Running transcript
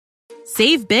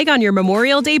Save big on your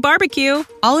Memorial Day barbecue,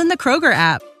 all in the Kroger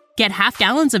app. Get half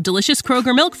gallons of delicious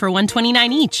Kroger milk for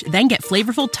 $1.29 each. Then get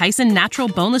flavorful Tyson natural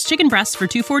boneless chicken breasts for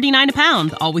 $2.49 a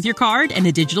pound, all with your card and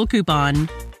a digital coupon.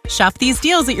 Shop these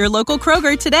deals at your local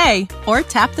Kroger today, or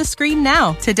tap the screen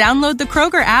now to download the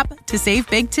Kroger app to save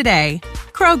big today.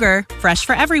 Kroger, fresh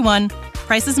for everyone.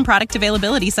 Prices and product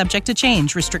availability subject to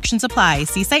change. Restrictions apply.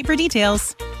 See site for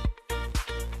details.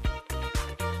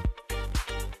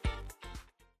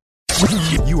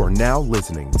 You are now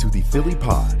listening to the Philly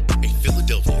Pod, a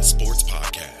Philadelphia sports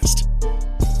podcast.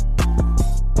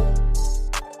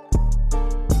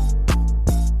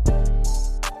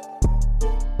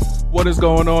 What is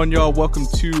going on, y'all? Welcome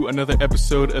to another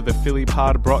episode of the Philly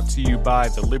Pod, brought to you by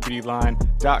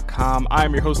thelibertyline.com. I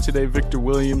am your host today, Victor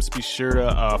Williams. Be sure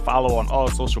to follow on all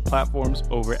social platforms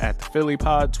over at the Philly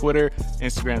Pod, Twitter,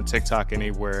 Instagram, TikTok,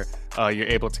 anywhere you're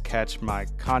able to catch my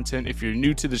content. If you're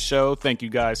new to the show, thank you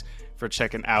guys for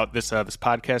checking out this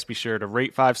podcast. Be sure to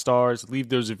rate 5 stars, leave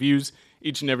those reviews.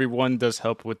 Each and every one does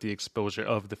help with the exposure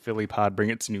of the Philly Pod, bring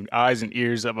it to new eyes and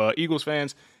ears of Eagles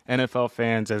fans, NFL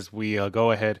fans, as we go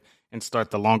ahead and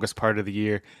start the longest part of the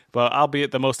year, but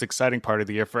albeit the most exciting part of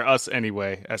the year for us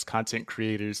anyway, as content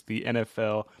creators, the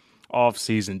NFL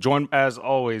offseason. Joined, as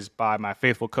always, by my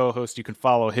faithful co-host. You can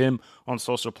follow him on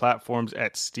social platforms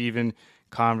at Stephen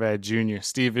Conrad Jr.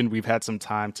 Stephen, we've had some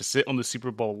time to sit on the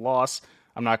Super Bowl loss.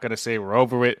 I'm not going to say we're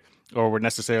over it or we're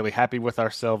necessarily happy with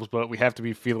ourselves, but we have to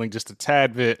be feeling just a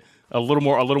tad bit, a little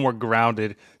more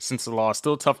grounded since the loss.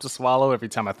 Still tough to swallow every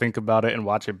time I think about it and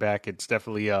watch it back. It's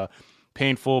definitely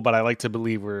painful, but I like to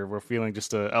believe we're feeling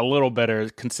just a little better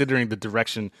considering the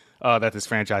direction that this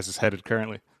franchise is headed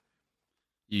currently.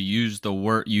 You use the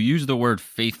word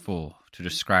faithful to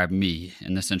describe me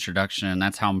in this introduction, and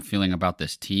that's how I'm feeling about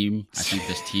this team. I think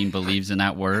this team believes in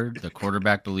that word. The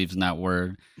quarterback believes in that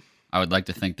word. I would like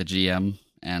to think the GM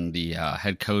and the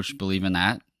head coach believe in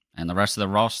that, and the rest of the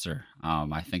roster.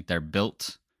 I think they're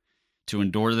built to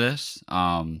endure this.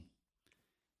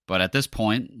 But at this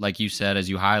point, like you said, as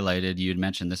you highlighted, you had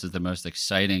mentioned this is the most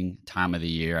exciting time of the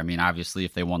year. I mean, obviously,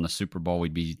 if they won the Super Bowl,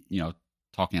 we'd be,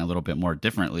 talking a little bit more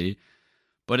differently.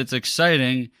 But it's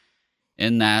exciting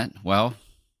in that, well,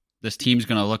 this team's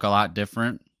going to look a lot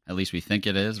different. At least we think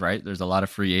it is, right? There's a lot of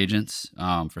free agents.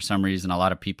 For some reason, a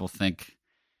lot of people think,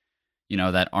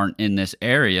 that aren't in this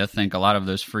area, think a lot of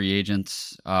those free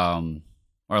agents are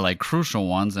like crucial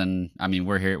ones. And I mean,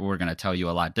 we're going to tell you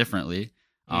a lot differently.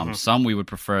 Some we would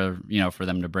prefer, for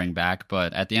them to bring back.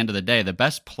 But at the end of the day, the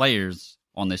best players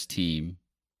on this team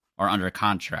are under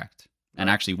contract. And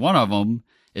actually one of them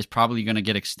is probably going to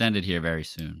get extended here very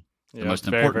soon. The most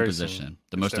important position, soon.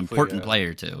 The most important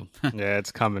player too. Yeah, it's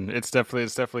coming. It's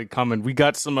definitely coming. We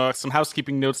got some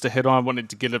housekeeping notes to hit on. Wanted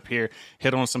to get up here,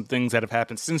 hit on some things that have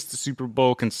happened since the Super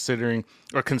Bowl concerning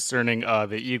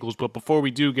the Eagles. But before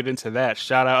we do get into that,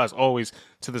 shout out as always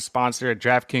to the sponsor at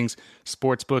DraftKings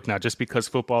Sportsbook. Now, just because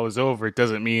football is over, it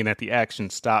doesn't mean that the action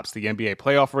stops. The NBA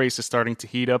playoff race is starting to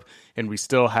heat up, and we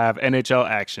still have NHL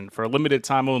action. For a limited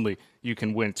time only, you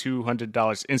can win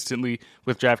 $200 instantly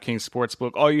with DraftKings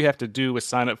Sportsbook. All you have to do is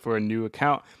sign up for a new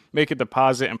account, make a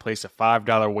deposit, and place a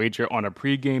 $5 wager on a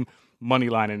pregame money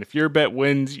line. And if your bet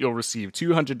wins, you'll receive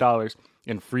 $200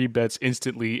 in free bets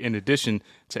instantly, in addition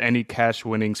to any cash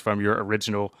winnings from your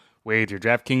original wager.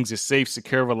 DraftKings is safe,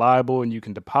 secure, reliable, and you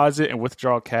can deposit and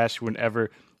withdraw cash whenever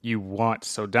you want.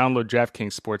 So download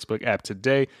DraftKings Sportsbook app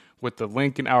today with the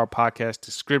link in our podcast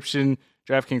description.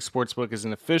 DraftKings Sportsbook is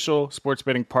an official sports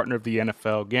betting partner of the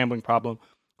NFL. Gambling problem?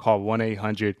 Call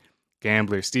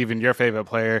 1-800-GAMBLER. Steven, your favorite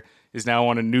player, is now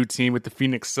on a new team with the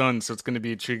Phoenix Suns, so it's going to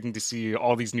be intriguing to see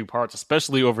all these new parts,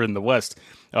 especially over in the West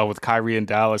with Kyrie in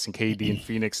Dallas and KD in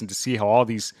Phoenix, and to see how all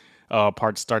these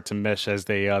parts start to mesh as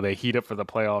they heat up for the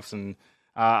playoffs. And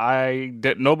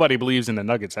nobody believes in the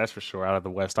Nuggets, that's for sure, out of the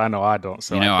West. I know I don't.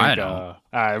 So I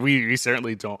don't. We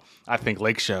certainly don't. I think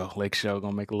Lake Show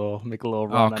gonna make a little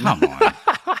run. Oh, come on.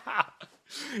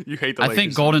 You hate the Lakers. I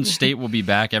think Golden State will be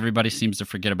back. Everybody seems to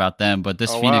forget about them, but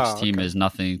this Phoenix team is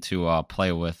nothing to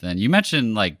play with. And you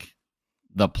mentioned like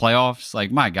the playoffs. Like,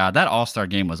 my God, that All-Star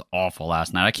game was awful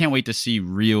last night. I can't wait to see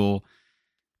real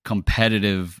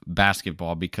competitive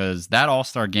basketball, because that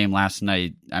All-Star game last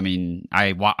night, I mean,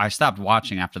 I stopped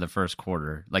watching after the first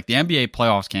quarter. Like, the NBA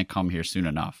playoffs can't come here soon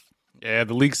enough. Yeah,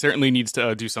 the league certainly needs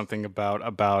to do something about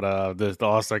the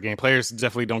All-Star game. Players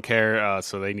definitely don't care,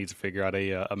 so they need to figure out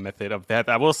a method of that.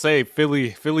 I will say,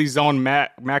 Philly's own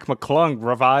Mac McClung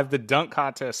revived the dunk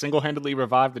contest, single-handedly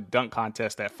revived the dunk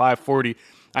contest at 540.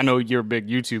 I know you're a big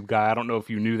YouTube guy. I don't know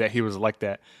if you knew that he was like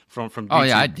that from YouTube. Oh,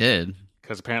 yeah, I did.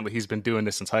 because apparently he's been doing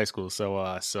this since high school.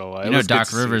 So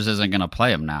Doc Rivers isn't going to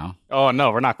play him now. Oh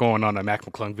no, we're not going on a Mac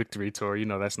McClung victory tour.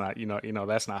 That's not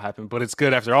that's not happening. But it's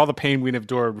good after all the pain we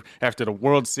endured after the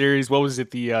World Series. What was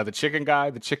it? The chicken guy,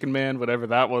 the chicken man, whatever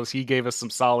that was. He gave us some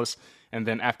solace. And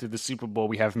then after the Super Bowl,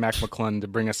 we have Mac McClung to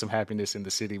bring us some happiness in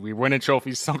the city. We winning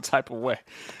trophies some type of way.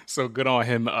 So good on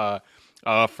him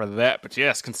for that. But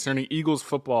yes, concerning Eagles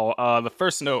football, the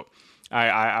first note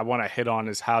I want to hit on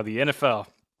is how the NFL.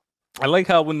 I like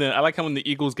how when the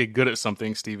Eagles get good at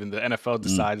something, Steven, the NFL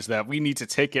decides that we need to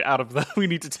take it out of the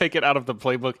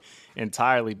playbook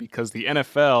entirely, because the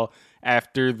NFL,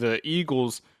 after the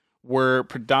Eagles were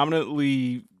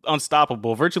predominantly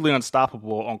virtually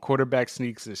unstoppable on quarterback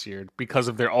sneaks this year because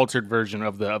of their altered version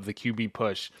of the QB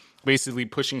push, basically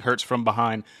pushing Hurts from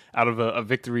behind out of a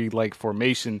victory-like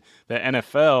formation. The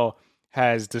NFL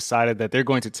has decided that they're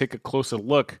going to take a closer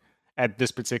look at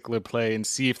this particular play and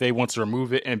see if they want to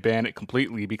remove it and ban it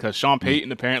completely, because Sean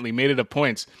Payton apparently made it a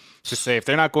point to say if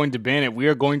they're not going to ban it, we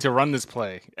are going to run this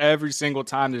play every single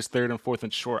time there's 3rd and 4th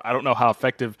and short. I don't know how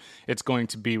effective it's going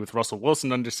to be with Russell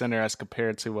Wilson under center as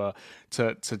compared to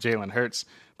Jalen Hurts.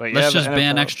 But let's just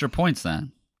ban extra points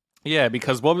then. Yeah,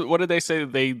 because what did they say?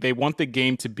 They want the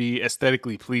game to be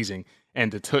aesthetically pleasing,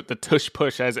 and the tush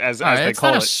push as they call it. It's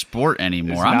not a sport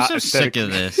anymore. I'm so sick of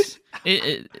this.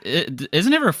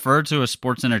 Isn't it referred to as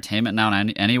sports entertainment now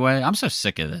anyway? I'm so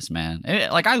sick of this, man.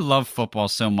 I love football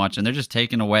so much, and they're just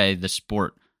taking away the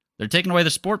sport. They're taking away the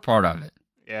sport part of it.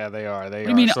 Yeah, they are.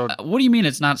 What do you mean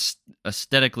it's not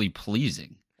aesthetically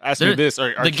pleasing? Ask me this: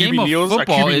 Are the QB game of Neals,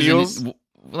 football are QB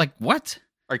Neals, what?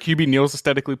 Are QB Neals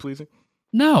aesthetically pleasing?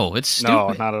 No, it's stupid.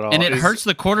 No, not at all. And it hurts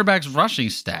the quarterback's rushing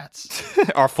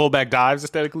stats. Are fullback dives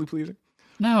aesthetically pleasing?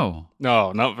 No,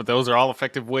 but those are all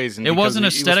effective ways. And it wasn't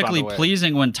aesthetically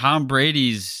pleasing when Tom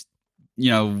Brady's,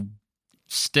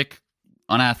 stick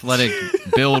unathletic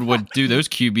build would do those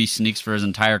QB sneaks for his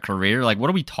entire career. Like, what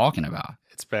are we talking about?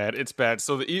 It's bad.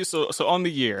 So so on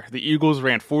the year, the Eagles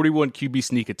ran 41 QB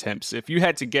sneak attempts. If you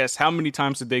had to guess, how many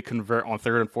times did they convert on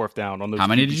 3rd and 4th down on those? How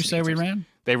many QB did you say we ran?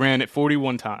 They ran it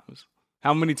 41 times.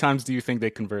 How many times do you think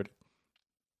they converted?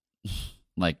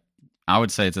 I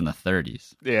would say it's in the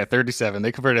 30s. Yeah, 37.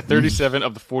 They converted 37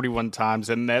 of the 41 times,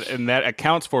 and that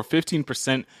accounts for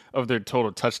 15% of their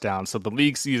total touchdowns. So the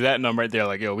league sees that number right there,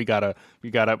 like, yo, we gotta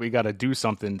do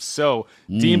something. So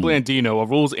Dean Blandino, a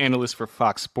rules analyst for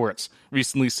Fox Sports,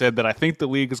 recently said that I think the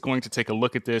league is going to take a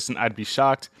look at this, and I'd be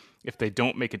shocked if they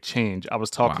don't make a change. I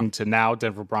was talking to now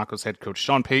Denver Broncos head coach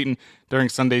Sean Payton during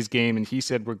Sunday's game, and he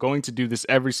said we're going to do this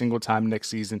every single time next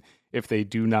season if they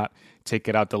do not take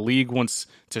it out. The league wants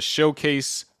to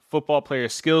showcase football player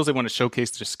skills. They want to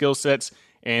showcase their skill sets,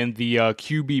 and the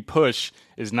QB push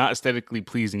is not aesthetically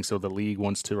pleasing, so the league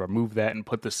wants to remove that and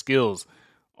put the skills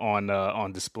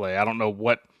on display. I don't know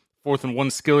what 4th and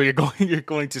 1 skill you're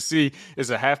going to see.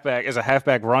 Is a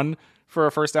halfback run for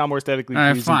a first down more aesthetically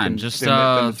pleasing? Fine.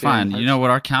 Fine. You know what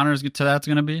our counter to that's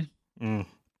going to be?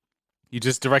 You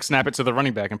just direct snap it to the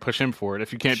running back and push him for it.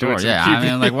 If you can't do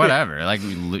it, whatever.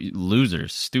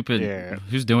 Losers, stupid. Yeah.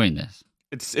 Who's doing this?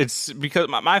 It's because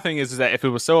my thing is that if it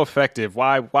was so effective,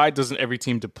 why doesn't every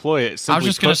team deploy it? I was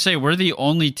just going to say we're the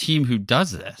only team who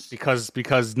does this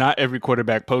because not every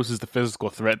quarterback poses the physical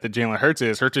threat that Jalen Hurts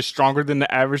is. Hurts is stronger than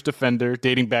the average defender,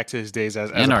 dating back to his days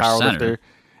as a powerlifter.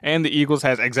 And the Eagles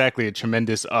has exactly a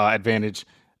tremendous advantage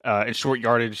in short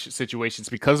yardage situations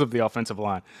because of the offensive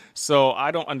line. So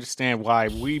I don't understand why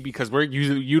because we're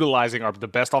utilizing the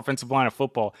best offensive line of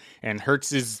football, and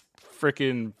Hurts is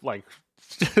freaking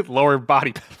lower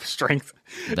body strength.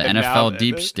 The NFL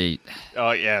deep state.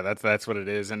 Oh yeah, that's what it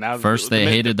is. And now first they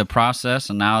hated the process,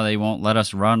 and now they won't let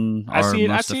us run our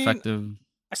most effective.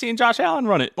 I seen Josh Allen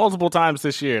run it multiple times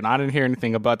this year, and I didn't hear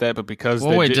anything about that. But because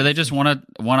do they just want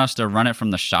us to run it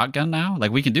from the shotgun now?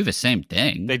 Like, we can do the same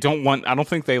thing. They don't want. I don't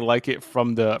think they like it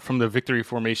from the victory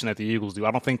formation that the Eagles do.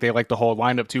 I don't think they like the whole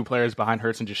line up 2 players behind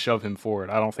Hurts and just shove him forward.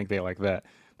 I don't think they like that.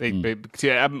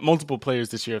 Multiple players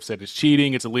this year have said it's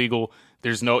cheating, it's illegal.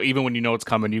 There's even when you know it's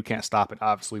coming, you can't stop it.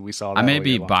 Obviously, we saw that. I may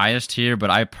be biased here, but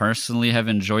I personally have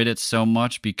enjoyed it so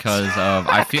much because of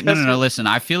listen,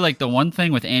 I feel like the one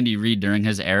thing with Andy Reid during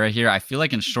his era here, I feel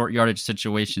like in short yardage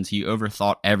situations, he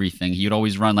overthought everything. He'd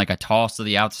always run like a toss to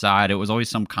the outside. It was always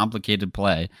some complicated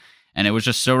play. And it was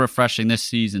just so refreshing this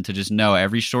season to just know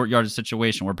every short yardage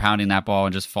situation, we're pounding that ball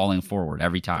and just falling forward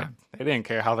every time. They didn't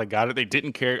care how they got it. They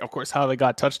didn't care, of course, how they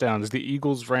got touchdowns. The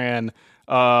Eagles ran.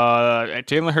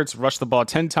 Jalen Hurts rushed the ball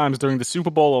 10 times during the Super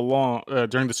Bowl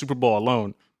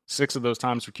alone. 6 of those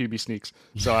times for QB sneaks.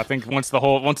 So I think once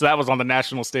that was on the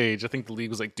national stage, I think the league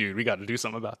was like, dude, we got to do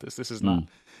something about this. This is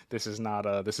this is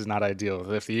not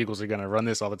ideal. If the Eagles are going to run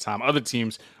this all the time, other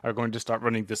teams are going to start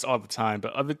running this all the time.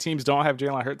 But other teams don't have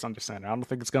Jalen Hurts under center. I don't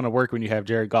think it's going to work when you have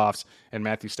Jared Goffs and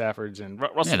Matthew Staffords and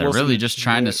Russell Wilson. Yeah, they're really just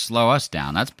trying to slow us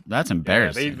down. That's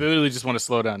embarrassing. Yeah, they literally just want to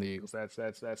slow down the Eagles.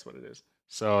 That's what it is.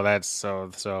 So that's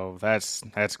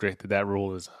great that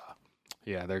rule is.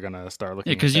 They're gonna start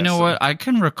looking. Yeah, because you know what? I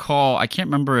can recall. I can't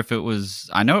remember if it was.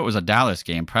 I know it was a Dallas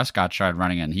game. Prescott tried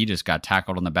running it, and he just got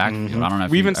tackled on the backfield. Mm-hmm. I don't know.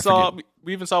 If we even saw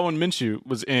when Minshew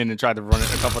was in and tried to run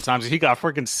it a couple of times. He got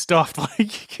freaking stuffed. Like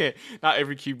you can't. Not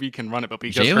every QB can run it, but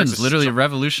because Jalen's literally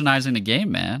revolutionizing the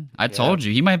game, man. I told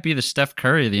you he might be the Steph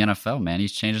Curry of the NFL, man.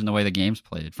 He's changing the way the game's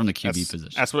played from the QB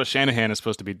position. That's what Shanahan is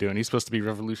supposed to be doing. He's supposed to be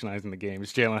revolutionizing the game.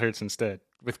 It's Jalen Hurts instead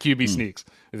with QB sneaks.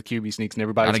 With QB sneaks, and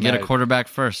everybody's got to get a quarterback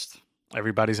first.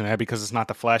 Everybody's mad because it's not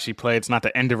the flashy play. It's not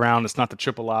the end around. It's not the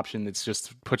triple option. It's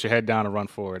just put your head down and run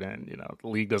forward. And, the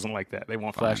league doesn't like that. They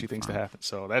want flashy things to happen.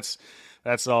 So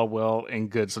that's all well and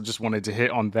good. So just wanted to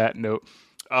hit on that note.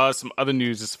 Some other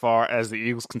news as far as the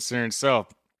Eagles concerned. So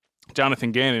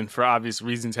Jonathan Gannon, for obvious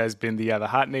reasons, has been the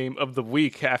hot name of the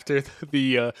week after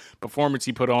the performance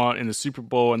he put on in the Super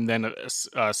Bowl and then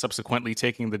subsequently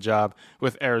taking the job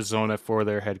with Arizona for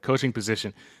their head coaching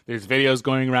position. There's videos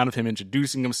going around of him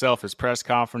introducing himself, his press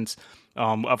conference.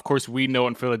 Of course, we know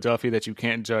in Philadelphia that you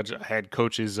can't judge a head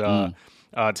coach's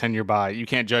tenure by. You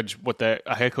can't judge what a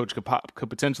head coach could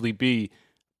potentially be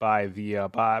by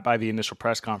the initial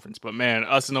press conference. But man,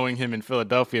 us knowing him in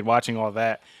Philadelphia and watching all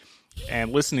that,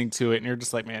 and listening to it, and you're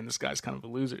just like, man, this guy's kind of a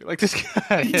loser. Like this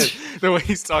guy, the way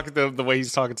he's talking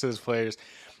to his players,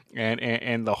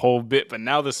 and the whole bit. But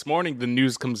now this morning, the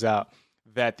news comes out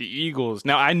that the Eagles.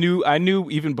 Now I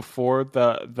knew even before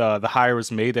the hire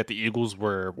was made that the Eagles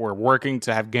were working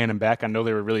to have Gannon back. I know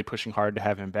they were really pushing hard to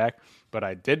have him back, but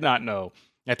I did not know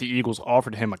that the Eagles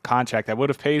offered him a contract that would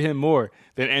have paid him more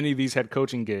than any of these head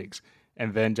coaching gigs.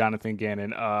 And then Jonathan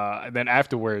Gannon, then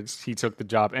afterwards, he took the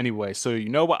job anyway. So you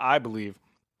know what I believe?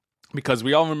 Because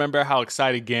we all remember how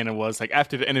excited Gannon was, like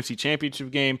after the NFC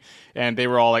Championship game, and they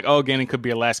were all like, oh, Gannon could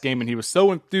be a last game, and he was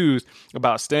so enthused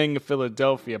about staying in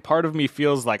Philadelphia. Part of me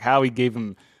feels like Howie gave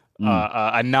him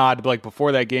a nod, like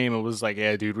before that game, it was like,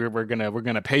 yeah, dude, we're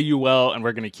gonna pay you well, and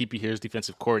we're gonna keep you here as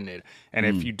defensive coordinator. And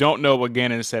if you don't know what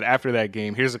Gannon said after that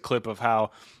game, here's a clip of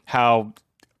how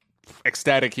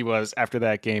ecstatic he was after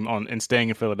that game and staying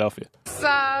in Philadelphia. This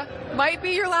might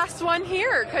be your last one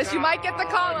here because you might get the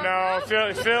call. No,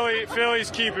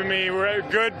 Philly's keeping me. We're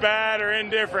good, bad, or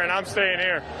indifferent. I'm staying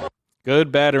here.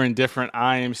 Good, bad, or indifferent,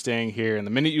 I am staying here. And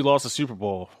the minute you lost the Super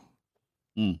Bowl,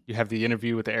 you have the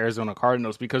interview with the Arizona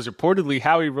Cardinals because reportedly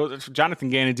Jonathan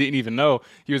Gannon didn't even know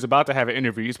he was about to have an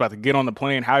interview. He was about to get on the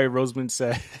plane. Howie Roseman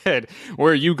said,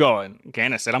 where are you going?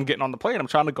 Gannon said, I'm getting on the plane. I'm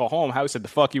trying to go home. Howie said, the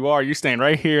fuck you are. You're staying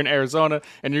right here in Arizona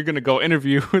and you're going to go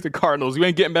interview with the Cardinals. You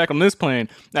ain't getting back on this plane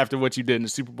after what you did in the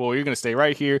Super Bowl. You're going to stay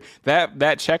right here.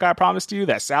 That check I promised you,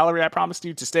 that salary I promised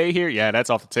you to stay here, yeah, that's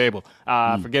off the table.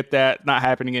 Forget that. Not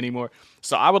happening anymore.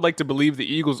 So I would like to believe the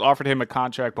Eagles offered him a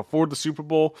contract before the Super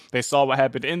Bowl. They saw what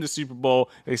happened in the Super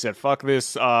Bowl. They said, fuck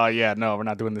this. We're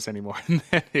not doing this anymore. And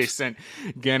then they sent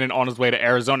Gannon on his way to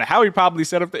Arizona. Howie probably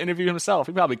set up the interview himself.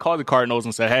 He probably called the Cardinals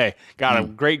and said, hey, got a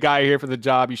great guy here for the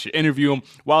job. You should interview him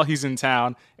while he's in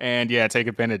town. And, take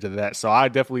advantage of that. So I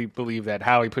definitely believe that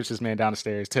Howie pushed this man down the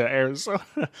stairs to Arizona,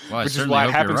 which is why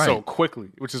it happened so quickly.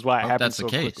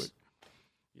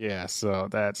 Yeah, so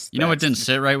that's... You know what didn't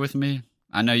sit right with me?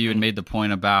 I know you had made the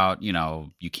point about,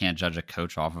 you can't judge a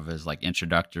coach off of his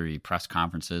introductory press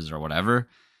conferences or whatever.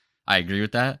 I agree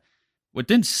with that. What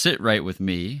didn't sit right with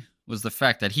me was the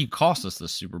fact that he cost us the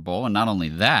Super Bowl. And not only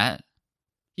that,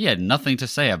 he had nothing to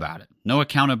say about it. No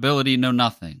accountability, no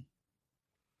nothing.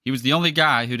 He was the only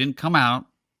guy who didn't come out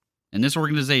in this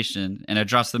organization and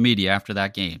address the media after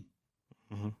that game.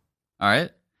 Mm-hmm. All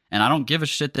right? And I don't give a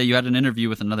shit that you had an interview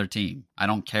with another team. I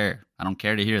don't care. I don't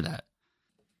care to hear that.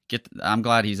 I'm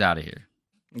glad he's out of here.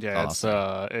 Yeah, it was.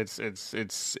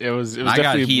 I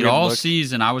got heat all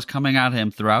season. I was coming at him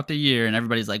throughout the year, and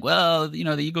everybody's like, "Well, the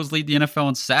Eagles lead the NFL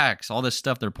in sacks." All this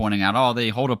stuff they're pointing out. Oh, they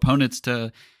hold opponents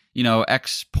to,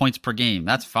 X points per game.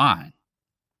 That's fine,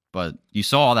 but you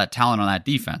saw all that talent on that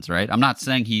defense, right? I'm not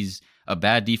saying he's a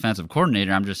bad defensive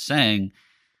coordinator. I'm just saying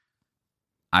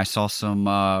I saw some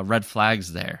red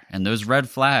flags there, and those red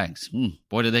flags,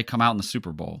 boy, did they come out in the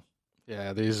Super Bowl.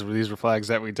 Yeah, these were flags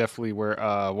that we definitely were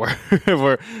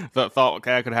thought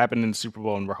could happen in the Super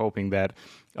Bowl, and we're hoping that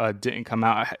didn't come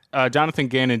out. Jonathan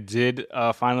Gannon did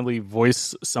finally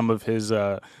voice some of his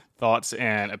thoughts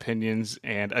and opinions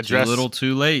and address. A little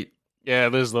too late. Yeah,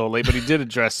 it is a little late, but he did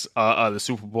address the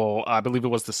Super Bowl. I believe it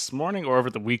was this morning or over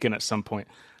the weekend at some point.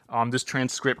 This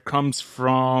transcript comes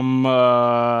from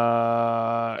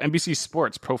NBC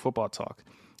Sports Pro Football Talk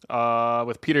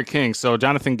with Peter King. So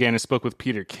Jonathan Gannon spoke with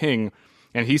Peter King,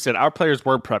 and he said, our players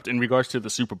were prepped in regards to the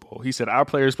Super Bowl. He said, our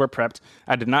players were prepped.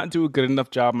 I did not do a good enough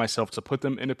job myself to put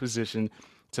them in a position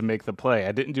to make the play.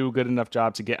 I didn't do a good enough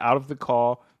job to get out of the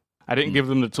call. I didn't give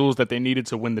them the tools that they needed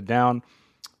to win the down.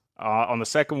 On the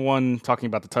second one, talking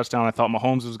about the touchdown, I thought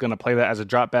Mahomes was going to play that as a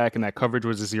drop back, and that coverage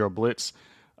was a zero blitz.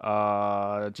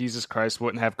 Jesus Christ,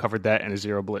 wouldn't have covered that in a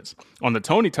zero blitz. On the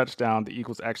Toney touchdown, the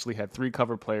Eagles actually had 3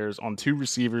 cover players on 2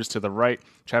 receivers to the right,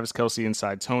 Travis Kelce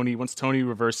inside Toney. Once Toney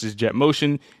reversed his jet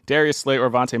motion, Darius Slay or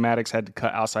Vontae Maddox had to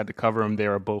cut outside to cover him. They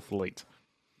were both late.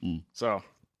 So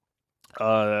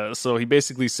he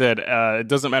basically said, it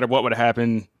doesn't matter what would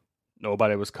happen.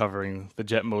 Nobody was covering the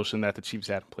jet motion that the Chiefs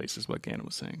had in place, is what Gannon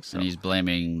was saying. So. And he's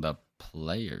blaming the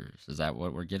players. Is that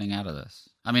what we're getting out of this?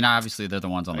 I mean, obviously they're the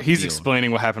ones on the He's field. explaining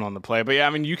what happened on the play. But yeah,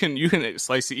 I mean, you can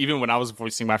slice it. Even when I was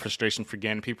voicing my frustration for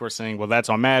Gannon, people are saying, well, that's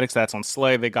on Maddox, that's on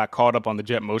Slay. They got caught up on the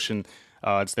jet motion.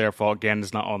 It's their fault.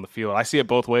 Gannon's not on the field. I see it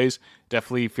both ways.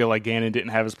 Definitely feel like Gannon didn't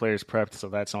have his players prepped, so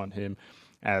that's on him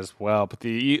as well.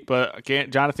 But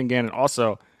Jonathan Gannon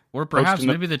also... Or perhaps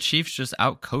maybe the Chiefs just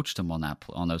outcoached him on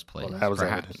those plays. Well, that was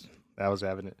evident. That was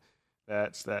evident.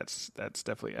 That's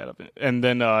definitely evident. And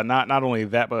then not only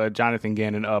that, but Jonathan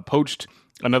Gannon poached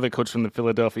another coach from the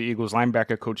Philadelphia Eagles,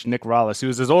 linebacker coach Nick Rollis, who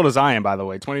is as old as I am, by the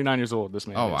way, 29 years old. This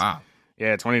man. Oh, wow.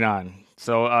 Yeah, 29.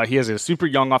 So he has a super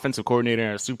young offensive coordinator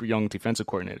and a super young defensive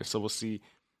coordinator. So we'll see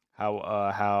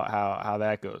how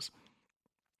that goes.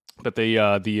 But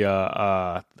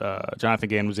Jonathan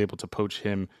Gannon was able to poach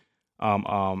him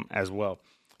as well.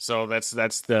 So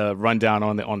that's the rundown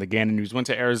on the Gannon news. Went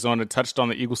to Arizona, touched on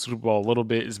the Eagles Super Bowl a little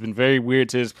bit. It's been very weird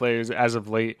to his players as of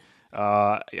late.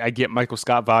 I get Michael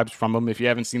Scott vibes from him. If you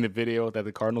haven't seen the video that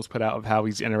the Cardinals put out of how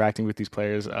he's interacting with these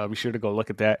players, be sure to go look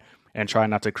at that and try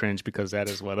not to cringe, because that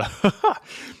is what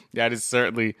that is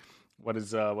certainly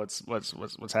what's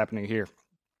happening here.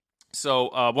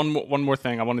 So one more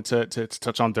thing I wanted to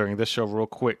touch on during this show real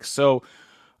quick. So.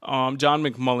 John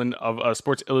McMullen of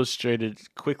Sports Illustrated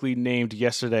quickly named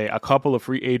yesterday a couple of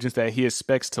free agents that he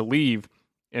expects to leave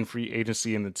in free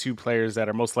agency, and the 2 players that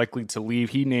are most likely to leave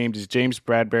he named is James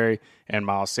Bradberry and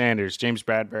Miles Sanders. James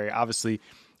Bradberry obviously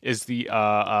is the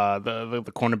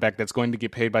cornerback that's going to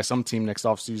get paid by some team next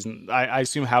offseason. I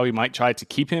assume Howie might try to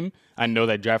keep him. I know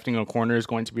that drafting a corner is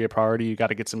going to be a priority. You got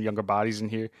to get some younger bodies in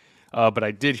here. But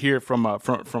I did hear from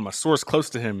a source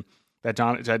close to him that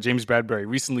James Bradberry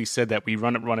recently said that we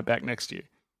run it back next year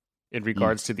in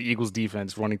regards to the Eagles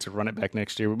defense wanting to run it back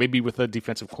next year, maybe with a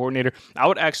defensive coordinator. I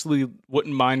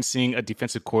wouldn't mind seeing a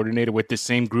defensive coordinator with the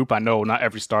same group. I know not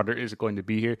every starter is going to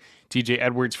be here. TJ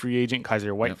Edwards, free agent,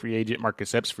 Kaiser White, free agent,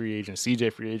 Marcus Epps, free agent,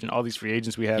 CJ, free agent, all these free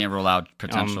agents we have. Can't rule out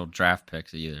potential draft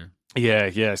picks either.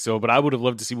 Yeah. So, but I would have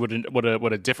loved to see what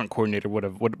a different coordinator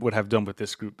would have done with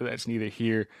this group, but that's neither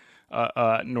here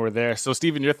nor there. So,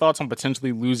 Steven, your thoughts on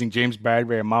potentially losing James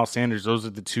Bradberry and Miles Sanders? Those are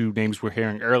the 2 names we're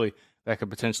hearing early that could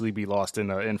potentially be lost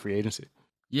in free agency.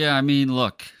 Yeah, I mean,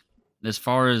 look, as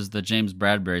far as the James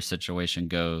Bradberry situation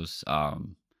goes,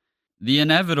 the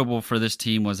inevitable for this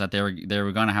team was that they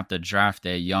were going to have to draft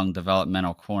a young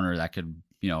developmental corner that could,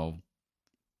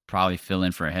 probably fill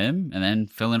in for him and then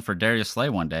fill in for Darius Slay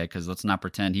one day, because let's not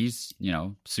pretend he's,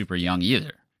 super young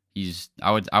either.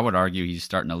 I would argue he's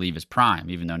starting to leave his prime,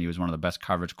 even though he was one of the best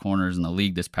coverage corners in the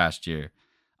league this past year.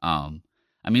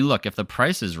 I mean, look, if the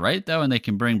price is right, though, and they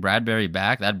can bring Bradberry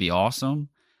back, that'd be awesome.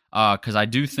 Because I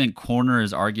do think corner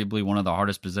is arguably one of the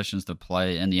hardest positions to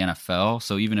play in the NFL.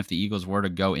 So even if the Eagles were to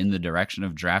go in the direction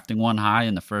of drafting one high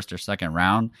in the 1st or 2nd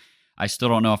round, I still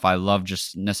don't know if I love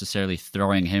just necessarily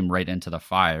throwing him right into the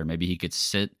fire. Maybe he could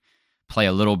sit, play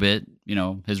a little bit,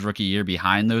 his rookie year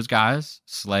behind those guys,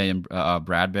 Slay and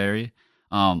Bradberry.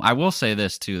 I will say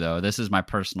this too, though. This is my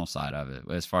personal side of it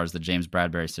as far as the James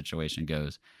Bradberry situation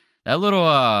goes. That little,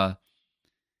 well,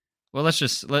 let's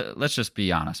just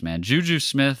be honest, man. Juju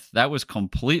Smith, that was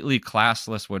completely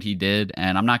classless what he did,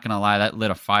 and I'm not gonna lie, that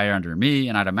lit a fire under me,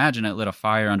 and I'd imagine it lit a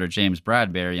fire under James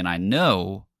Bradberry, and I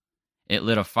know it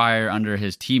lit a fire under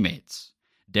his teammates,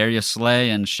 Darius Slay,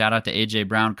 and shout out to AJ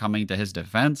Brown coming to his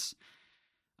defense.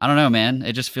 I don't know, man.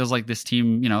 It just feels like this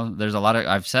team, there's a lot of,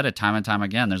 I've said it time and time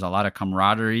again, there's a lot of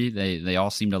camaraderie. They all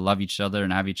seem to love each other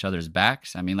and have each other's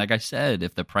backs. I mean, like I said,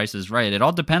 if the price is right, it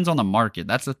all depends on the market.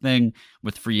 That's the thing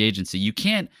with free agency. You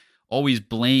can't always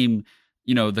blame,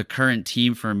 the current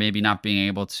team for maybe not being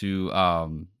able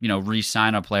to,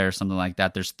 re-sign a player or something like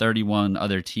that. There's 31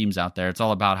 other teams out there. It's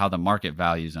all about how the market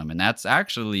values them. And that's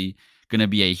actually going to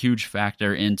be a huge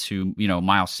factor into,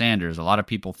 Miles Sanders. A lot of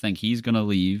people think he's going to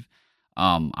leave.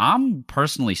 I'm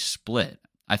personally split.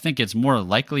 I think it's more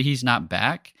likely he's not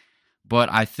back,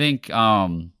 but I think,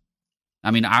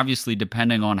 obviously,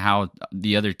 depending on how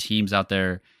the other teams out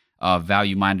there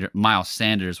value Miles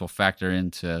Sanders will factor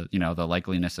into, the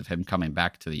likeliness of him coming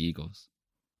back to the Eagles.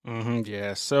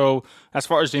 Yeah. So as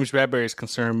far as James Bradberry is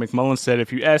concerned, McMullen said,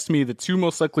 if you asked me, the two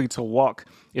most likely to walk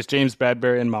is James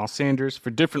Bradberry and Miles Sanders. For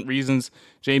different reasons,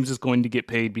 James is going to get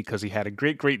paid because he had a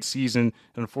great season.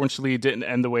 Unfortunately, it didn't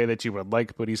end the way that you would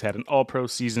like, but he's had an all-pro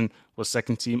season, was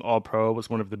second-team all-pro, was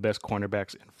one of the best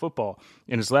cornerbacks in football.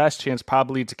 In his last chance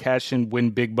probably to cash in,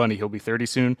 win big money. He'll be 30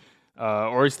 soon,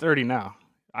 or he's 30 now.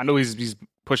 I know he's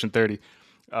pushing 30.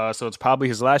 So it's probably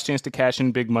his last chance to cash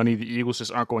in big money. The Eagles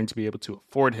just aren't going to be able to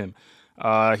afford him.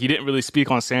 He didn't really speak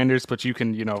on Sanders, but you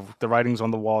can, the writing's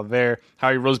on the wall there.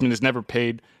 Howie Roseman has never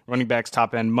paid running backs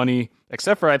top-end money,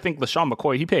 except for, I think, LaShawn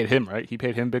McCoy. He paid him, right? He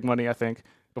paid him big money, I think,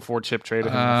 before Chip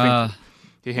traded him. I think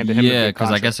he handed him yeah,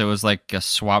 because I guess it was like a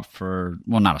swap for,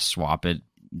 well, not a swap.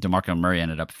 DeMarco Murray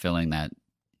ended up filling that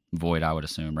void, I would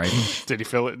assume, right? Did he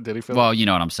fill it? Well, you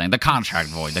know what I'm saying. The contract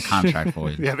void.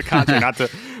 Yeah, the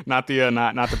contract, not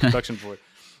the production void.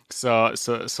 So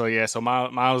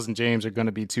Miles and James are going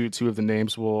to be two of the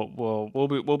names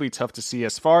will be tough to see.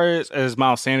 As far as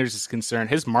Miles Sanders is concerned,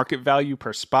 his market value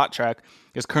per spot track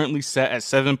is currently set at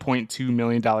 $7.2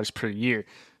 million per year.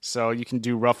 So you can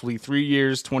do roughly 3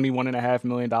 years, $21.5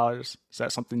 million. Is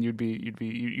that something you'd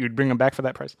bring him back for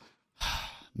that price?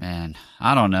 Man,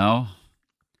 I don't know.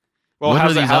 Well, what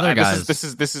are these other guys? This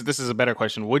is a better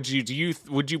question. Would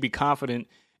you be confident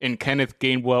in Kenneth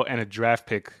Gainwell and a draft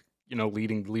pick,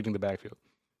 leading the backfield?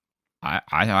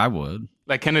 I would.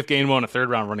 Like Kenneth Gainwell and a third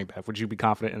round running back. Would you be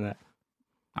confident in that?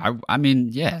 I mean,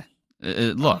 yeah.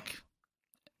 Look,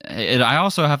 I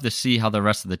also have to see how the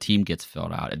rest of the team gets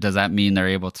filled out. Does that mean they're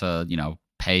able to,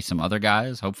 pay some other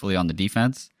guys, hopefully on the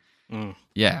defense?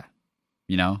 Yeah.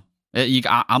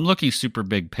 I'm looking super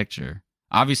big picture.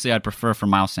 Obviously, I'd prefer for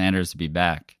Miles Sanders to be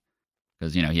back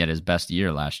because, he had his best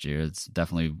year last year. It's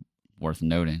definitely worth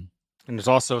noting. And there's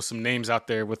also some names out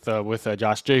there with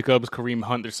Josh Jacobs, Kareem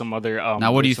Hunt. There's some other.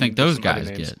 Now, what do you think those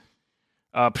guys get?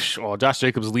 Well, Josh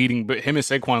Jacobs leading, but him and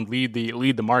Saquon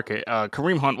lead the market.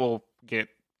 Kareem Hunt will get,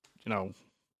 a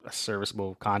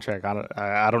serviceable contract.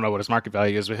 I don't know what his market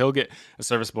value is, but he'll get a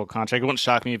serviceable contract. It wouldn't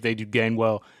shock me if they do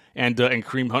Gainwell and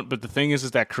Kareem Hunt. But the thing is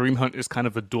that Kareem Hunt is kind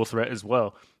of a dual threat as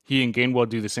well. He and Gainwell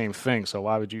do the same thing. So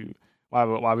why would you?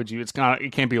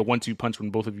 It can't be a 1-2 punch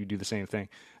when both of you do the same thing.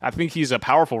 I think he's a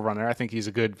powerful runner. I think he's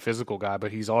a good physical guy,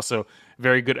 but he's also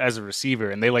very good as a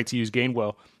receiver. And they like to use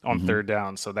Gainwell on third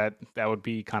down, so that would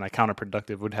be kind of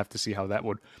counterproductive. We'd have to see how that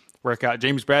would work out.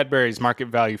 James Bradberry's market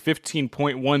value,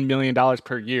 $15.1 million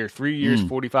per year, 3 years,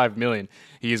 $45 million.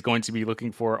 He is going to be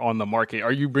looking for on the market.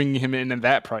 Are you bringing him in at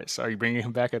that price? Are you bringing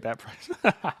him back at that price?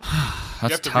 That's you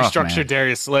have to tough, restructure man.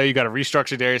 Darius Slay. You got to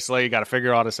restructure Darius Slay. You got to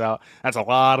figure all this out. That's a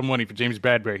lot of money for James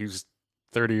Bradberry, who's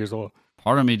 30 years old.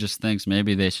 Part of me just thinks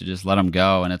maybe they should just let him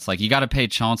go. And it's like, you got to pay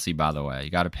Chauncey, by the way. You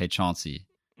got to pay Chauncey.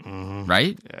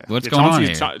 Right? Yeah. What's going on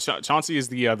here? Chauncey is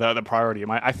the priority.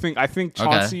 I think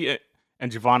Chauncey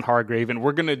and Javon Hargrave, and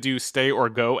we're gonna do stay or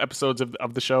go episodes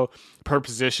of the show per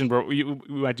position, where we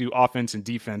might do offense and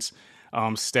defense,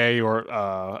 stay or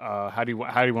how do you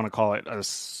want to call it,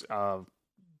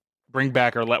 bring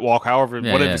back or let walk,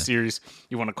 whatever series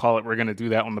you want to call it. We're gonna do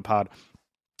that on the pod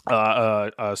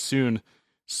soon.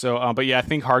 So, but yeah, I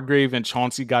think Hargrave and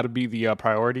Chauncey got to be the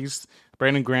priorities.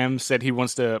 Brandon Graham said he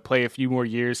wants to play a few more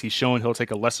years. He's shown he'll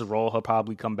take a lesser role. He'll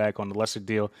probably come back on a lesser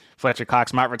deal. Fletcher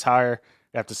Cox might retire.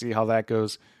 You have to see how that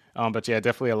goes. But yeah,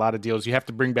 definitely a lot of deals. You have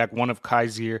to bring back one of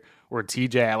Kaiser or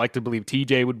TJ. I like to believe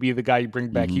TJ would be the guy you bring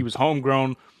back. He was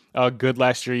homegrown, good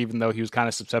last year, even though he was kind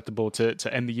of susceptible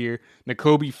to end the year.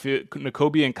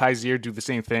 Nakobe and Kaiser do the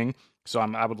same thing. So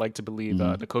I would like to believe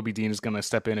Nakobe Dean is going to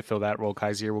step in and fill that role.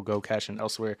 Kaiser will go cash in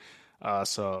elsewhere.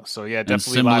 So yeah,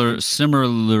 definitely.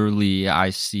 Similarly,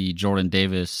 I see Jordan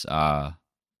Davis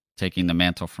taking the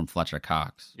mantle from Fletcher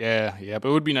Cox. Yeah, but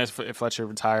it would be nice if Fletcher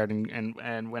retired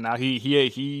and went out.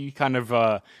 He kind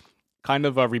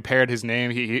of repaired his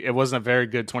name. It wasn't a very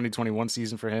good 2021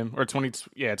 season for him, or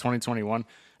 2021,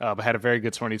 but had a very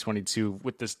good 2022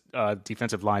 with this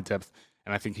defensive line depth,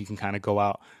 and I think he can kind of go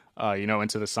out,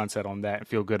 into the sunset on that and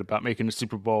feel good about making the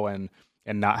Super Bowl and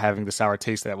not having the sour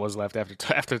taste that was left after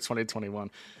 2021.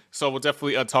 So we'll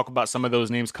definitely talk about some of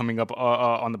those names coming up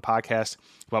on the podcast.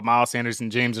 But Miles Sanders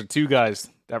and James are two guys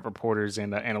that reporters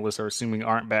and analysts are assuming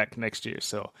aren't back next year.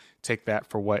 So take that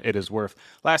for what it is worth.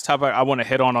 Last topic I want to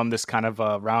hit on this kind of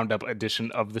roundup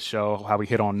edition of the show, how we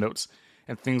hit on notes,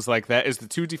 and things like that is the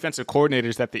two defensive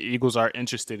coordinators that the Eagles are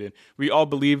interested in. We all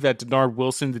believe that Denard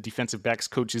Wilson, the defensive backs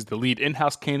coach, is the lead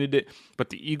in-house candidate, but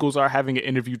the Eagles are having an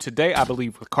interview today, I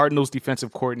believe, with Cardinals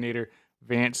defensive coordinator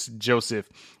Vance Joseph.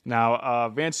 Now,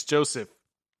 Vance Joseph,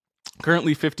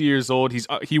 currently 50 years old.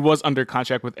 He was under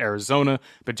contract with Arizona,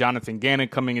 but Jonathan Gannon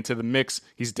coming into the mix.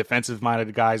 He's a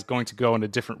defensive-minded guy. He's going to go in a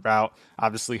different route.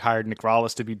 Obviously hired Nick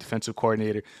Rallis to be defensive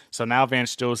coordinator. So now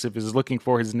Vance Joseph is looking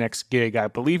for his next gig. I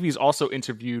believe he's also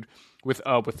interviewed with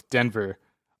Denver.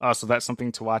 So that's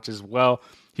something to watch as well.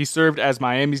 He served as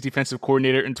Miami's defensive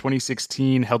coordinator in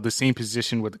 2016, held the same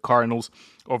position with the Cardinals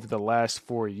over the last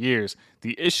 4 years.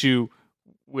 The issue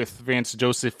with Vance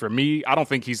Joseph, for me, I don't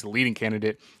think he's the leading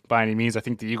candidate by any means. I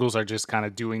think the Eagles are just kind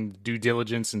of doing due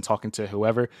diligence and talking to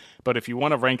whoever. But if you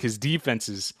want to rank his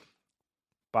defenses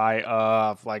by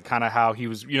like kind of how he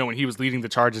was, when he was leading the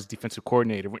charge as defensive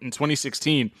coordinator in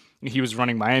 2016, he was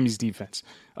running Miami's defense,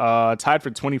 tied for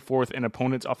 24th in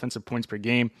opponents' offensive points per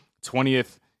game,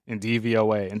 20th in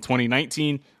DVOA. In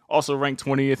 2019, also ranked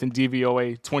 20th in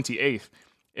DVOA, 28th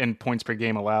in points per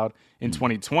game allowed. In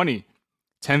 2020,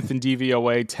 10th in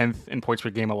DVOA, 10th in points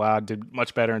per game allowed, did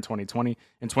much better in 2020.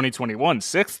 In 2021,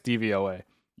 6th DVOA,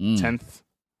 10th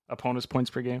opponents'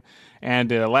 points per game. And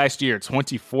last year,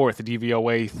 24th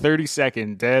DVOA,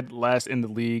 32nd, dead last in the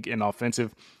league in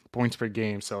offensive points per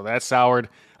game. So that soured.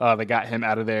 They got him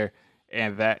out of there,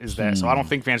 and that is that. So I don't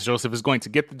think Vance Joseph is going to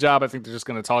get the job. I think they're just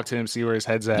going to talk to him, see where his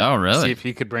head's at, see if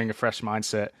he could bring a fresh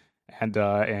mindset. And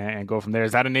go from there.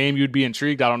 Is that a name you'd be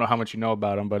intrigued? I don't know how much you know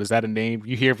about him, but is that a name?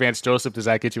 You hear Vance Joseph, does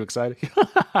that get you excited?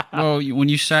 Well, when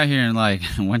you sat here and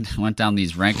went down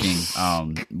these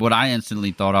rankings, what I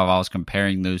instantly thought of, I was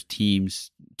comparing those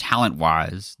teams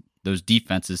talent-wise, those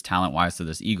defenses talent-wise to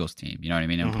this Eagles team. You know what I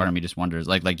mean? And part of me just wonders,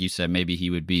 like you said, maybe he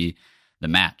would be the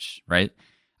match, right?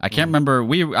 I can't remember.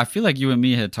 I feel like you and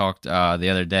me had talked the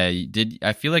other day.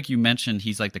 I feel like you mentioned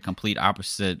he's like the complete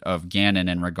opposite of Gannon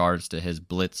in regards to his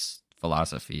blitz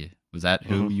philosophy. Was that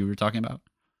who you were talking about?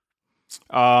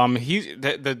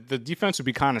 The defense would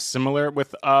be kind of similar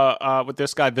with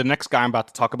this guy. The next guy I'm about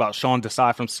to talk about, Sean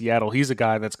Desai from Seattle. He's a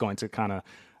guy that's going to kind of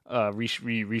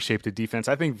reshape the defense.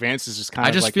 I think Vance is just kind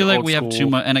of. I just feel like we have too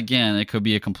much. And again, it could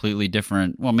be a completely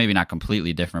different. Well, maybe not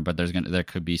completely different, but there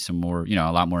could be some more.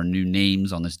 A lot more new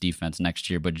names on this defense next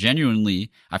year. But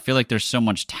genuinely, I feel like there's so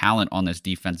much talent on this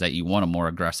defense that you want a more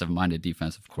aggressive-minded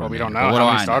defensive coordinator. Well, we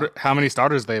don't know how many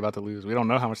starters they about to lose. We don't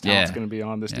know how much talent's going to be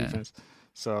on this defense.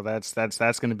 So that's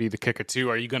going to be the kicker too.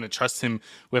 Are you going to trust him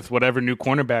with whatever new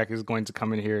cornerback is going to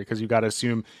come in here? Because you got to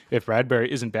assume if Bradbury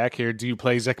isn't back here, do you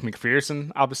play Zach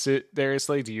McPherson opposite Darius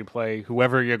Slay? Do you play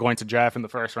whoever you're going to draft in the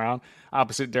first round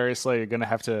opposite Darius Slay? You're going to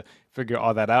have to figure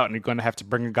all that out, and you're going to have to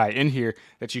bring a guy in here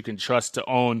that you can trust to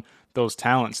own those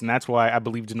talents. And that's why I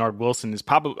believe Denard Wilson is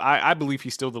probably. I believe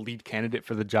he's still the lead candidate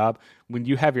for the job. When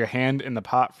you have your hand in the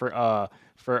pot for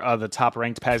the top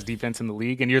ranked pass defense in the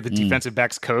league, and you're the defensive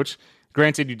backs coach.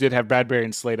 Granted, you did have Bradbury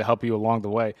and Slay to help you along the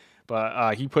way,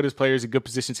 but he put his players in good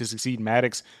position to succeed.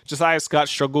 Maddox, Josiah Scott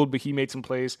struggled, but he made some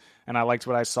plays, and I liked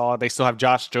what I saw. They still have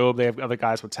Josh Jobe. They have other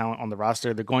guys with talent on the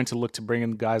roster. They're going to look to bring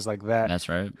in guys like that. That's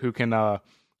right. Who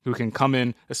can come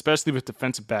in, especially with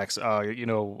defensive backs.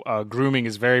 Grooming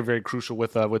is very, very crucial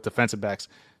with defensive backs.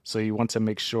 So you want to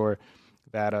make sure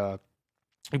that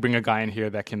you bring a guy in here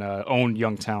that can own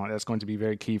young talent. That's going to be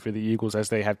very key for the Eagles as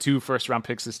they have 2 first-round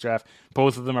picks this draft.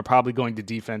 Both of them are probably going to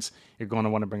defense. You're going to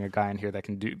want to bring a guy in here that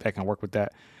can work with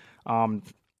that. The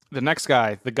next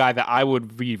guy, the guy that I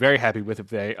would be very happy with if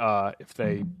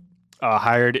they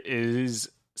hired, is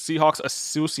Seahawks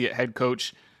associate head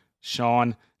coach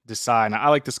Sean Desai. Now, I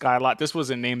like this guy a lot. This was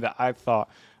a name that I thought.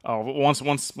 Once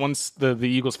the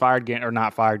Eagles fired Gannon, or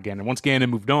not fired Gannon, once Gannon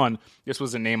moved on, this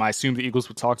was a name I assumed the Eagles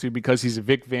would talk to because he's a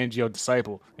Vic Fangio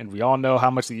disciple, and we all know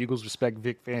how much the Eagles respect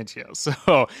Vic Fangio.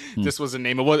 So this was a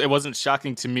name. It wasn't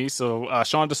shocking to me. So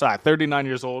Sean Desai, 39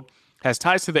 years old, has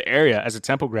ties to the area as a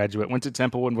Temple graduate, went to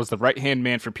Temple and was the right-hand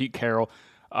man for Pete Carroll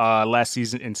last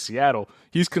season in Seattle.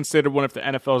 He's considered one of the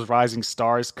NFL's rising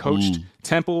stars, coached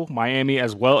Temple, Miami,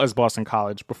 as well as Boston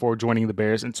College before joining the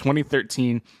Bears in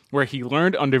 2013, where he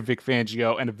learned under Vic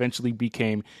Fangio and eventually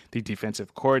became the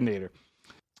defensive coordinator.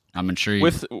 I'm intrigued.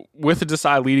 With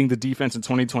Desai leading the defense in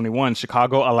 2021,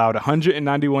 Chicago allowed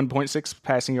 191.6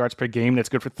 passing yards per game. That's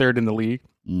good for 3rd in the league.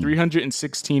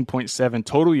 316.7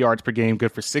 total yards per game,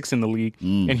 good for 6th in the league.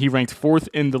 And he ranked 4th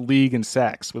in the league in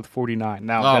sacks with 49.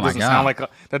 Now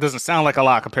that doesn't sound like a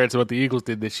lot compared to what the Eagles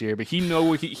did this year, but he knew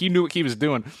what he was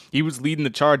doing. He was leading the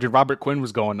charge, and Robert Quinn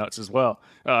was going nuts as well.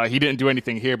 He didn't do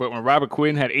anything here, but when Robert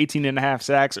Quinn had 18.5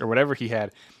 sacks or whatever he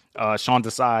had, Sean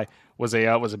Desai was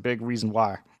a big reason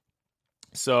why.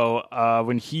 So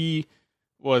when he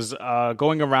was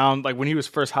going around, like when he was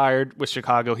first hired with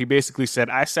Chicago, he basically said,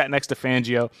 I sat next to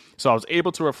Fangio, so I was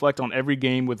able to reflect on every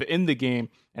game within the game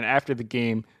and after the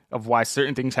game of why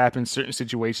certain things happened, certain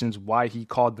situations, why he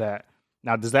called that.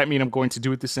 Now, does that mean I'm going to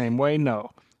do it the same way? No.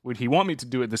 Would he want me to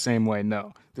do it the same way?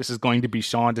 No. This is going to be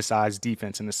Sean Desai's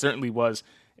defense, and it certainly was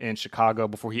in Chicago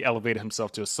before he elevated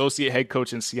himself to associate head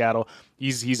coach in Seattle.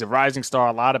 He's a rising star.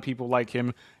 A lot of people like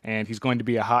him, and he's going to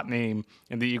be a hot name,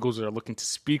 and the Eagles are looking to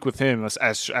speak with him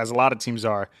as a lot of teams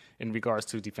are in regards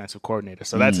to defensive coordinator.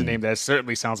 So that's a name that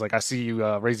certainly sounds like, I see you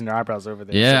raising your eyebrows over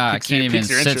there. Yeah, so I can't even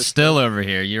sit still over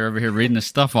here. You're over here reading this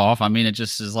stuff off. I mean, it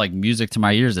just is like music to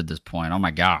my ears at this point. Oh my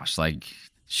gosh, like,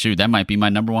 shoot, that might be my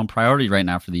number one priority right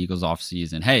now for the Eagles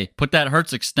offseason. Hey, put that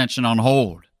Hurts extension on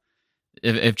hold.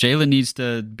 If Jalen needs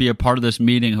to be a part of this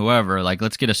meeting, whoever, like,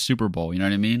 let's get a Super Bowl. You know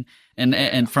what I mean?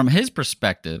 And from his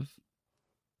perspective,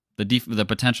 the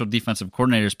potential defensive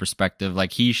coordinator's perspective,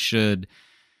 like, he should,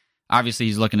 obviously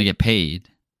he's looking to get paid,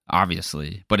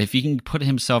 obviously. But if he can put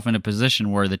himself in a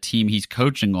position where the team he's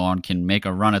coaching on can make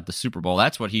a run at the Super Bowl,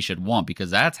 that's what he should want, because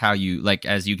that's how you, like,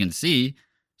 as you can see,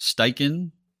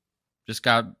 Steichen just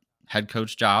got head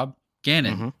coach job,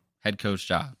 Gannon head coach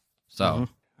job. So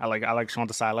I like Sean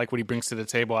Desai. I like what he brings to the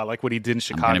table. I like what he did in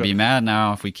Chicago. I'm gonna be mad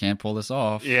now if we can't pull this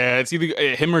off. Yeah, it's either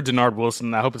him or Denard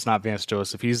Wilson. I hope it's not Vance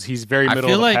Joseph. He's very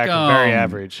middle of the pack, very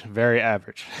average. Very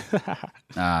average.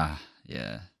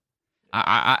 Yeah.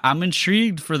 I'm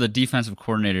intrigued for the defensive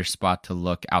coordinator spot to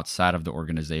look outside of the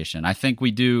organization. I think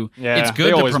we do. Yeah, it's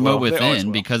good to promote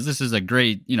within because this is a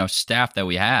great, staff that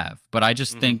we have. But I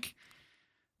just think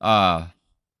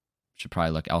should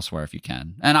probably look elsewhere if you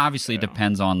can. And obviously it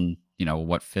depends on,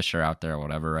 what fish are out there or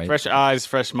whatever, right? Fresh eyes,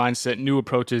 fresh mindset, new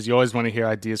approaches. You always want to hear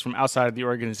ideas from outside of the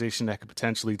organization that could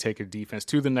potentially take a defense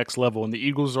to the next level. And the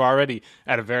Eagles are already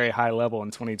at a very high level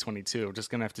in 2022. We're just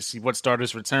going to have to see what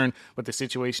starters return, what the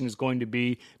situation is going to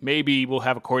be. Maybe we'll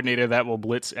have a coordinator that will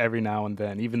blitz every now and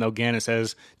then, even though Gannon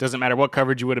says, doesn't matter what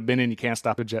coverage you would have been in, you can't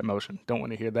stop a jet motion. Don't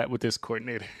want to hear that with this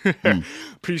coordinator.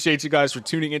 Appreciate you guys for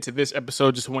tuning into this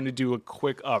episode. Just wanted to do a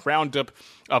quick roundup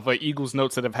of Eagles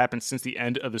notes that have happened since the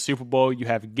end of the Super Bowl. You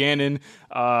have Gannon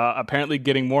apparently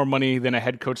getting more money than a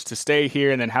head coach to stay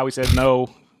here, and then Howie said, no,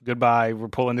 goodbye, we're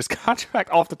pulling this contract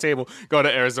off the table. Go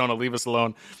to Arizona, leave us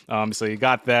alone. So you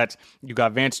got that. You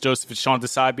got Vance Joseph and Sean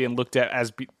Desai being looked at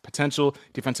as potential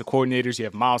defensive coordinators. You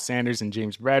have Miles Sanders and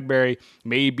James Bradbury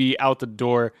maybe out the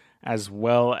door, as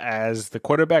well as the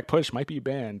quarterback push might be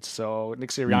banned. So Nick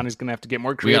Sirianni is going to have to get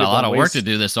more creative. We got a lot of work to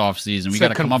do this offseason. We got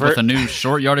to come up with a new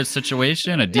short yardage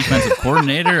situation, a defensive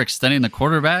coordinator, extending the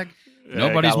quarterback.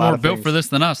 Nobody's more built for this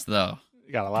than us, though.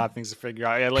 You got a lot of things to figure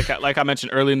out. Yeah, like I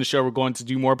mentioned early in the show, we're going to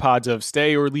do more pods of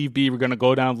stay or leave be. We're going to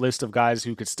go down a list of guys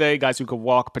who could stay, guys who could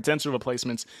walk, potential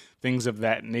replacements, things of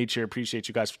that nature. Appreciate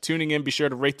you guys for tuning in. Be sure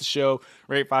to rate the show,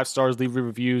 rate 5 stars, leave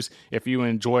reviews if you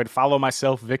enjoyed. Follow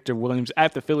myself, Victor Williams,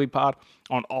 at the Philly Pod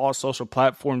on all social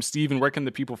platforms. Steven, where can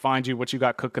the people find you? What you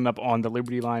got cooking up on the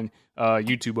Liberty Line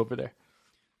YouTube over there?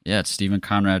 Yeah, it's Stephen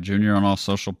Conrad Jr. on all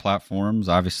social platforms.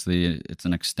 Obviously, it's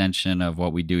an extension of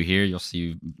what we do here. You'll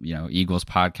see, Eagles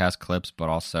podcast clips, but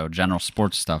also general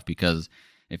sports stuff, because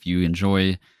if you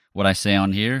enjoy what I say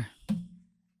on here,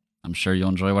 I'm sure you'll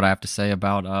enjoy what I have to say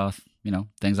about,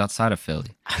 things outside of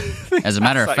Philly. As a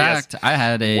matter of fact, I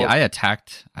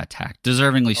attacked,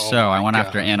 deservingly so. I went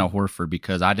after Anna Horford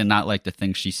because I did not like the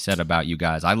things she said about you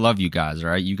guys. I love you guys, all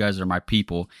right? You guys are my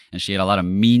people, and she had a lot of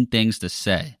mean things to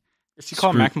say. Is she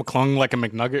called Mac McClung like a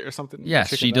McNugget or something?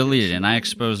 Yes, she deleted it, and I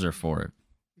exposed her for it.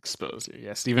 Exposed her,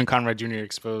 yeah. Stephen Conrad Jr.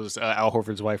 exposed Al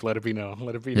Horford's wife. Let it be known.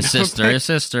 His sister. Oh,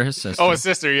 his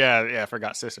sister, yeah. I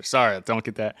forgot sister. Sorry, don't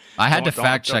get that. I had to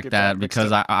fact check that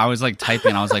because I was like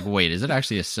typing. I was like, wait, is it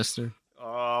actually a sister?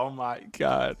 Oh, my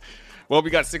God. Well, we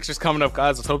got Sixers coming up,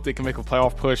 guys. Let's hope they can make a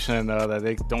playoff push and that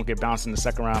they don't get bounced in the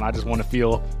second round. I just want to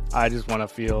feel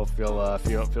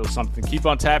something. Keep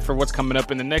on tap for what's coming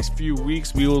up in the next few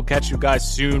weeks. We will catch you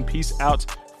guys soon. Peace out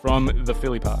from the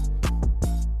Philly Pod.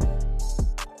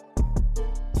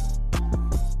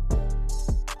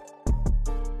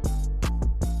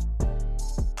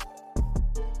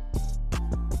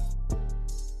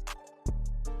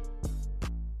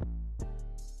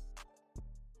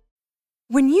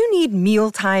 When you need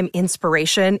mealtime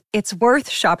inspiration, it's worth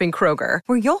shopping Kroger,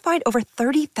 where you'll find over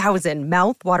 30,000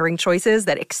 mouth-watering choices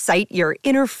that excite your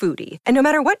inner foodie. And no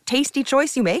matter what tasty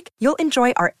choice you make, you'll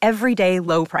enjoy our everyday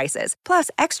low prices, plus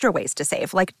extra ways to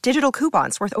save, like digital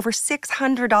coupons worth over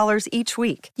 $600 each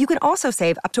week. You can also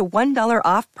save up to $1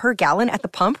 off per gallon at the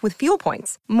pump with fuel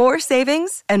points. More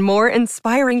savings and more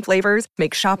inspiring flavors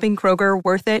make shopping Kroger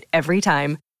worth it every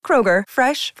time. Kroger,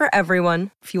 fresh for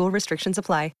everyone. Fuel restrictions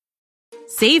apply.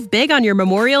 Save big on your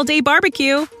Memorial Day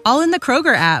barbecue, all in the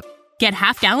Kroger app. Get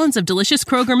half gallons of delicious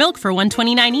Kroger milk for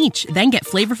 $1.29 each. Then get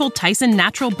flavorful Tyson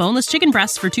natural boneless chicken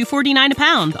breasts for $2.49 a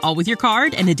pound, all with your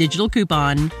card and a digital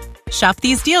coupon. Shop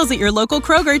these deals at your local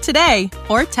Kroger today,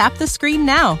 or tap the screen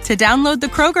now to download the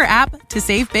Kroger app to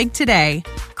save big today.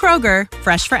 Kroger,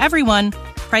 fresh for everyone.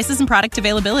 Prices and product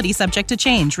availability subject to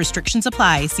change. Restrictions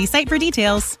apply. See site for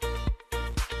details.